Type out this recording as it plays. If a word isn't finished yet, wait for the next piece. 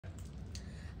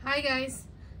Hi guys.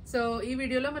 So ఈ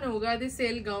వీడియోలో మనం ఉగాది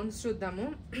సేల్ గౌన్స్ చూద్దాము.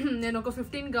 నేను ఒక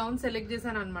 15 గౌన్స్ సెలెక్ట్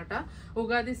చేశాను అనమాట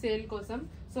ఉగాది సేల్ కోసం.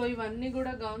 సో ఇవన్నీ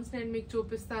కూడా గౌన్స్ నేను మీకు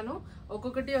చూపిస్తాను.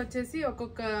 ఒక్కొక్కటి వచ్చేసి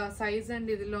ఒక్కొక్క సైజ్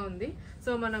అండ్ ఇదిలో ఉంది.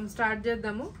 సో మనం స్టార్ట్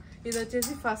చేద్దాము. ఇది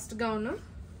వచ్చేసి ఫస్ట్ గౌన్.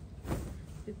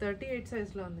 ఇది 38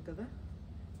 సైజ్లో ఉంది కదా,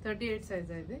 38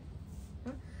 సైజ్ ఇది.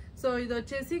 సో ఇది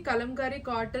వచ్చేసి కలంకారీ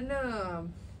కాటన్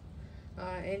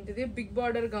ఏంటిది బిగ్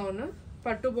బార్డర్ గౌన్,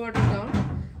 పట్టు బార్డర్ గౌన్.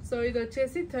 సో ఇది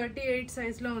వచ్చేసి 38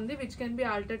 సైజ్ లో ఉంది, which can be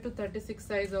altered to 36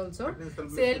 size also.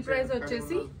 Sale price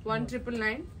వచ్చేసి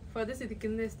 1999 ఫర్ దిస్. ఇది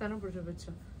కింద ఇస్తాను, ఇప్పుడు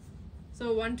చూపించు. సో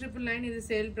 1999 ఇది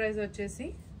సేల్ ప్రైస్ వచ్చేసి.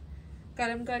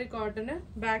 కలంకారీ కాటన్,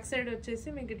 బ్యాక్ సైడ్ వచ్చేసి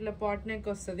మీకు ఇట్లా పాట్ నెక్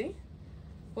వస్తుంది.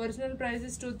 Original price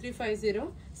is 2350,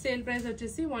 sale price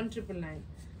వచ్చేసి 1999.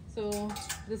 So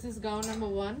this is gown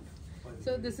number 1.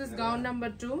 So this is gown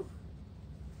number 2.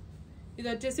 ఇది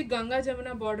వచ్చేసి గంగా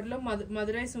జమున బార్డర్ లో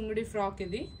మదురై సుంగుడి ఫ్రాక్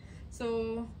ఇది. సో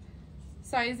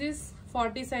సైజ్ ఇస్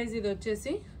 40 సైజ్ ఇది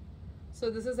వచ్చేసి. So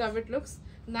this is how it looks.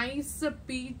 Nice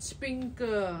peach pink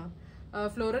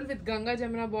floral with Ganga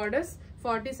Jamuna borders.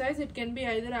 40 size. It can be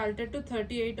either altered to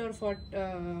 38 or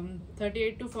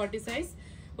 38 to 40 size.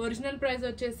 Original price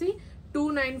వచ్చేసి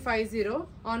 2950.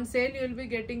 On sale you will be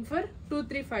getting for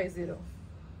 2350.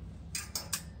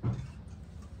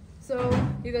 So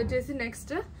ఇది వచ్చేసి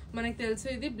next మనకు తెలుసు,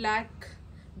 ఇది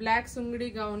black Sungudi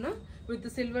gown with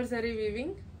silver zari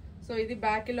weaving. So ఇది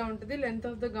back ఇలా ఉంటుంది. Length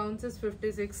of the gowns is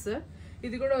 56.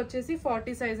 ఇది కూడా వచ్చేసి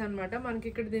 40 సైజ్ అనమాట. మనకి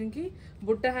ఇక్కడ దీనికి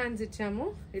బుట్ట హ్యాండ్స్ ఇచ్చాము,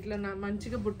 ఇట్లా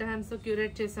మంచిగా బుట్ట హ్యాండ్స్ తో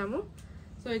క్యూరేట్ చేసాము.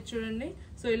 సో ఇది చూడండి.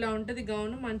 సో ఇలా ఉంటుంది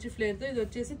గౌన్ మంచి ఫ్లేర్ తో. ఇది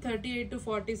వచ్చేసి 38 to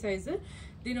 40 సైజ్.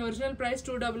 దీని original price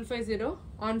 2550.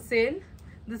 On sale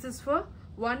this is for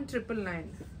 1999.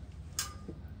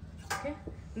 Okay,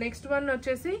 next one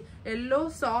వచ్చేసి ఎల్లో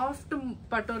సాఫ్ట్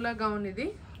పటోలా గౌన్ ఇది.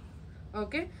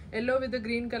 Okay, yellow with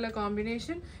green colour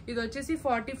combination. ఇది వచ్చేసి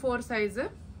 44 సైజ్.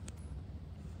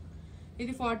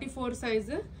 ఇది 44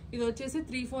 సైజ్. ఇది వచ్చేసి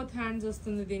 3/4 హ్యాండ్స్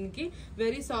వస్తుంది దీనికి.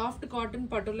 Very soft cotton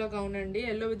patola gown అండి,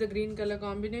 yellow with green colour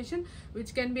combination,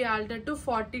 which can be altered to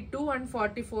 42 and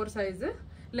 44 size.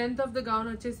 Length of the gown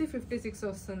వచ్చేసి 56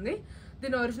 వస్తుంది.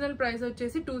 దీని ఒరిజినల్ ప్రైస్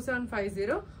వచ్చేసి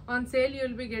 2750. On sale you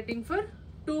will be getting for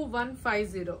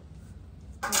 2150.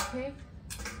 Okay,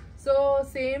 so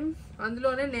same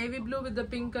అందులోనే navy blue with the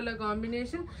pink colour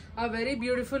combination. a very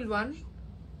beautiful one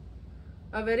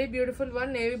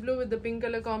navy blue with the pink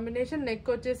colour combination. Neck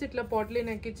వచ్చేసి ఇట్లా potli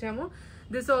neck ఇచ్చాము.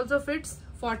 This also fits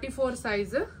 44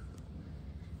 size.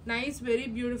 Nice very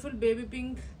beautiful baby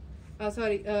pink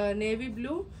navy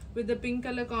blue with the pink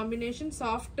colour combination.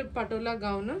 Soft patola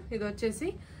gown ఇది వచ్చేసి.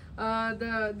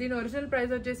 దీని original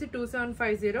price వచ్చేసి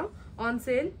 2750. On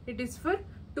sale it is for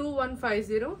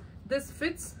 2150. This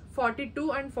fits 42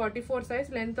 and 44 size.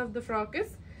 Length of the frock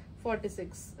is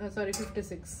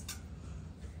 56.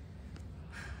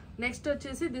 Next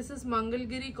వచ్చేసి this is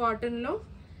Mangalagiri cotton లో,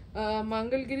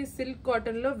 Mangalagiri silk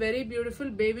cotton లో very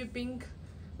beautiful baby pink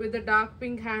with dark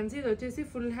pink hands. ఇది వచ్చేసి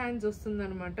full hands వస్తుంది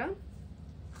అనమాట.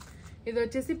 ఇది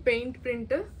వచ్చేసి పెయింట్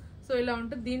ప్రింట్. సో ఇలా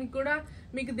ఉంటుంది. దీనికి కూడా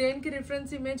మీకు దేనికి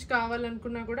రిఫరెన్స్ ఇమేజ్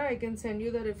కావాలనుకున్నా కూడా I can send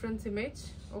you the reference image.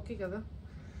 Okay కదా.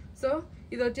 సో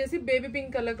ఇది వచ్చేసి బేబీ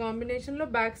పింక్ కలర్ కాంబినేషన్ లో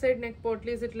బ్యాక్ సైడ్ నెక్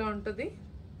పోట్లీస్ ఇట్లా ఉంటుంది.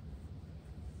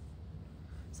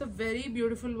 సో వెరీ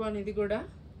బ్యూటిఫుల్ వన్ ఇది కూడా.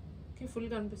 ఫుల్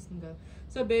కనిపిస్తుంది కదా.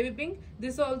 So baby pink.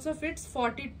 This also fits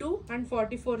 42 and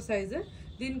 44 size.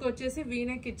 దీనికి వచ్చేసి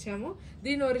వీనెక్ ఇచ్చాము.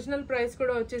 దీని ఒరిజినల్ ప్రైస్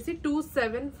కూడా వచ్చేసి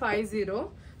 2750.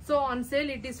 So on sale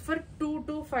it is for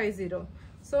 2250.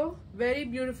 So very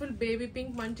beautiful baby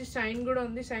pink. మంచి షైన్ కూడా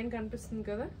ఉంది. షైన్ కనిపిస్తుంది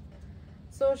కదా.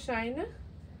 So shine.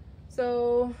 సో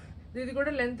ఇది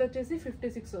కూడా లెంత్ వచ్చేసి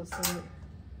 56 వస్తుంది.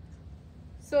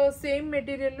 So same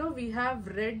మెటీరియల్లో we have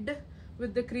read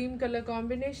with the cream colour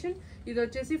combination. ఇది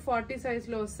వచ్చేసి 40 సైజ్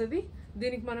లో వస్తుంది.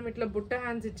 దీనికి మనం ఇట్లా బుట్ట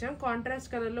హ్యాండ్స్ ఇచ్చాం. కాంట్రాస్ట్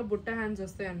కలర్ లో బుట్ట హ్యాండ్స్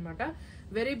వస్తాయి అనమాట.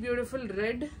 Very beautiful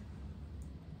red.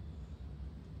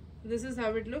 This is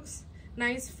how it looks.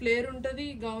 Nice flare ఉంటుంది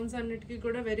గౌన్స్ అన్నిటికీ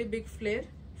కూడా. Very big flare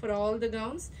for all the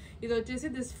gowns. ఇది వచ్చేసి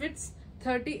this fits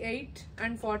 38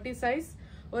 and 40 size.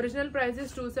 Original price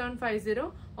is 2750.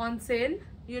 On sale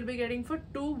you will be getting for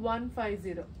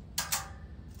 2150.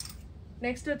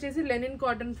 Next వచ్చేసి linen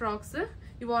cotton frocks.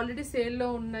 ఇవి already సేల్లో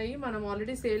ఉన్నాయి. మనం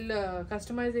ఆల్రెడీ సేల్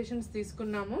కస్టమైజేషన్స్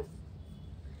తీసుకున్నాము.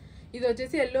 ఇది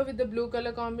వచ్చేసి yellow with the blue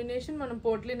colour combination. మనం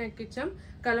పోట్లీ నెక్ ఇచ్చాం.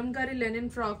 Kalamkari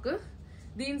Lenin frock.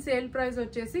 దీని సేల్ ప్రైస్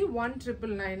వచ్చేసి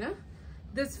 1999.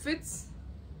 This fits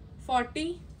 40,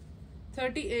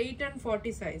 38 and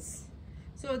 40 size.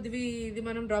 So ఇది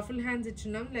మనం ruffle hands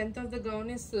ఇచ్చున్నాం. Length of the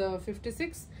gown is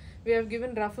 56. We have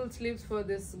given ruffle sleeves for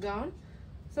this gown.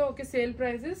 So okay, sale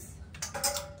price is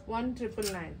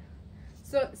 1999.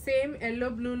 So same yellow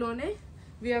blue లోనే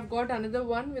we have got another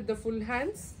one with the full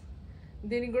hands.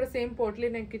 దీనికి కూడా same potli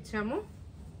neck ఇచ్చాము.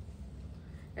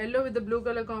 Yellow with the blue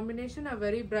colour combination, ఆ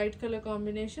very bright colour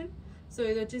combination. So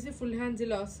ఇది వచ్చేసి full hands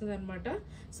ఇలా వస్తుంది అనమాట.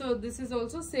 So this is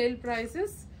also sale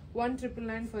prices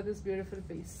 1999 for this beautiful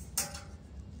piece.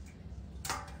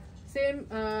 Same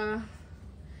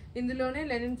ఇందులోనే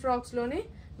లెనిన్ ఫ్రాక్స్ లోనే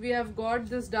we have got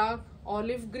this dark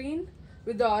olive green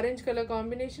with the orange color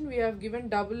combination. We have given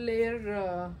double layer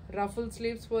ruffle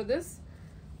sleeves for this.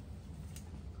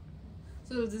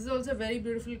 So this is also a very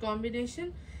beautiful combination.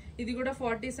 Idi kuda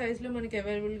 40 size lo manaki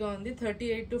available ga undi.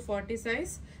 38 to 40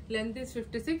 size. Length is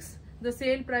 56. The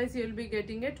sale price you will be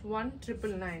getting it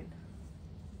 1999.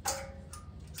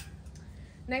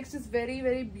 Next is very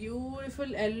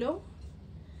beautiful yellow.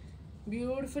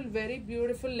 Beautiful, very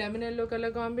beautiful lemon yellow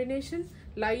color combination.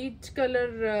 Light color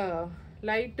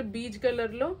light Beej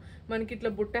కలర్లో మనకి ఇట్లా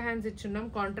బుట్ట hands ఇచ్చున్నాం,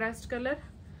 contrast colour.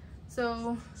 So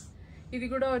ఇది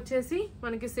కూడా వచ్చేసి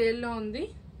మనకి సేల్లో ఉంది.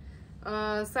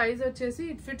 సైజ్ వచ్చేసి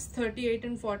it fits 38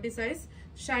 and 40 size.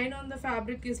 Shine on the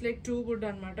fabric is like too good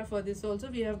అనమాట. For this also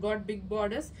we have got big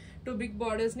borders. 2 big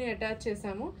borders ని అటాచ్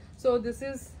చేసాము. So this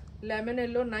is lemon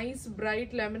yellow, nice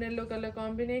bright lemon yellow colour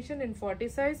combination in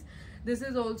 40 size. This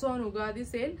is also on Ugadi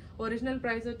sale. Original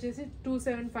price వచ్చేసి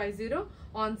 2750.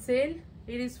 On sale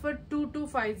it is for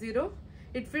 2250.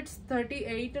 It fits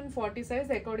 38 and 40 size.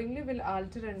 Accordingly we'll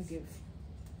alter and give.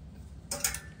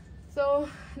 So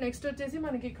next వచ్చేసి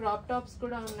మనకి crop tops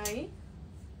కూడా ఉన్నాయి.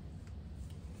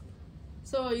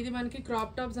 So ఇది మనకి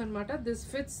crop tops అన్నమాట. This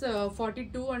fits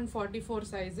 42 and 44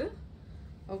 size.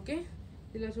 Okay,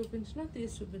 ఇలా చూపించిన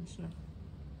తీసి చూపించిన.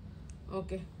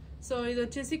 ఓకే, సో ఇది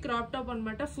వచ్చేసి క్రాప్ టాప్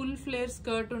అన్నమాట. ఫుల్ ఫ్లేర్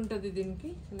స్కర్ట్ ఉంటుంది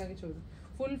దీనికి. ఇలాగే చూడు,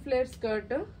 ఫుల్ ఫ్లేర్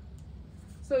స్కర్ట్.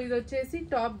 సో ఇది వచ్చేసి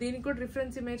టాప్. దీనికి కూడా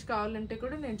రిఫరెన్స్ ఇమేజ్ కావాలంటే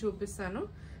కూడా నేను చూపిస్తాను.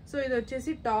 సో ఇది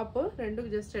వచ్చేసి టాప్, రెండు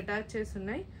జస్ట్ అటాచ్ చేసి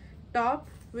ఉన్నాయి. Top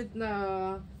with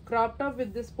crop top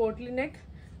with this potli neck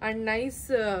and nice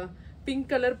pink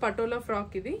colour patola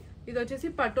frock. ఇది వచ్చేసి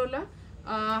patola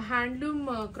handloom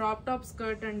crop top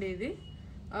skirt అండి. ఇది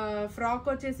ఫ్రాక్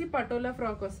వచ్చేసి పటోలా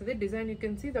ఫ్రాక్ వస్తుంది. Design you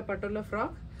can see the patola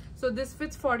frock. So this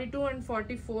fits 42 and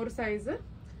 44 size.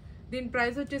 దీని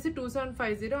price వచ్చేసి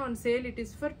 2750. On sale it is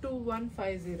for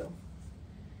 2150.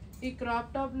 ఈ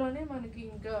crop top లోనే మనకి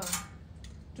ఇంకా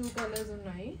 2 కలర్స్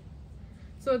ఉన్నాయి.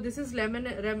 So this is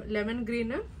lemon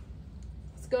green.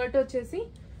 Skirt వచ్చేసి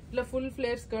ఇట్లా ఫుల్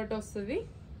ఫ్లేర్ స్కర్ట్ వస్తుంది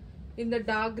in the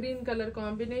dark green colour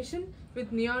combination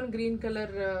with neon green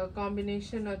colour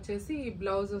combination వచ్చేసి ఈ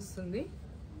బ్లౌజ్ వస్తుంది.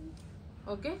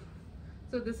 Okay,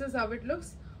 so this is how it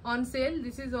looks. On sale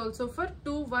this is also for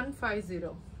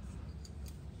 2150.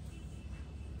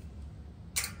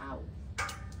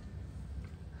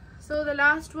 So the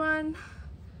last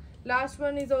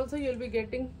one is also you'll be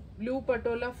getting blue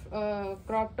patola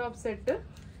crop top set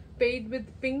paid with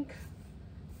pink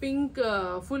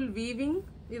full weaving.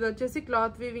 ఇది వచ్చేసి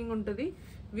cloth weaving ఉంటుంది.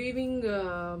 Weaving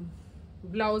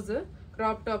blouse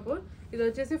crop top. ఇది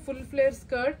వచ్చేసి full flare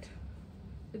skirt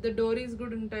with the డోరీస్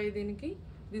కూడా ఉంటాయి దీనికి.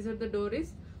 These are the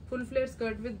డోరీస్. Full flare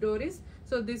skirt with డోరీస్.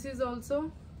 So this is also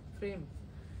frame.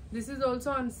 This is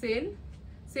also on sale.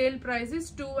 Sale price is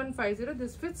 2150.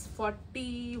 This fits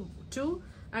 42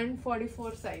 and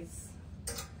 44 size.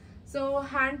 So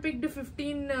hand picked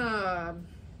 15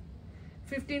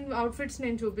 outfits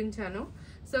నేను చూపించాను.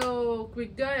 So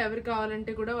quick గా ఎవరు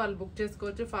కావాలంటే కూడా వాళ్ళు బుక్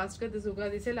చేసుకోవచ్చు fast గా. This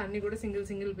Ugadi sale అన్ని కూడా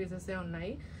సింగిల్ పీసెస్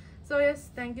ఉన్నాయి. So yes,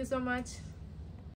 thank you so much.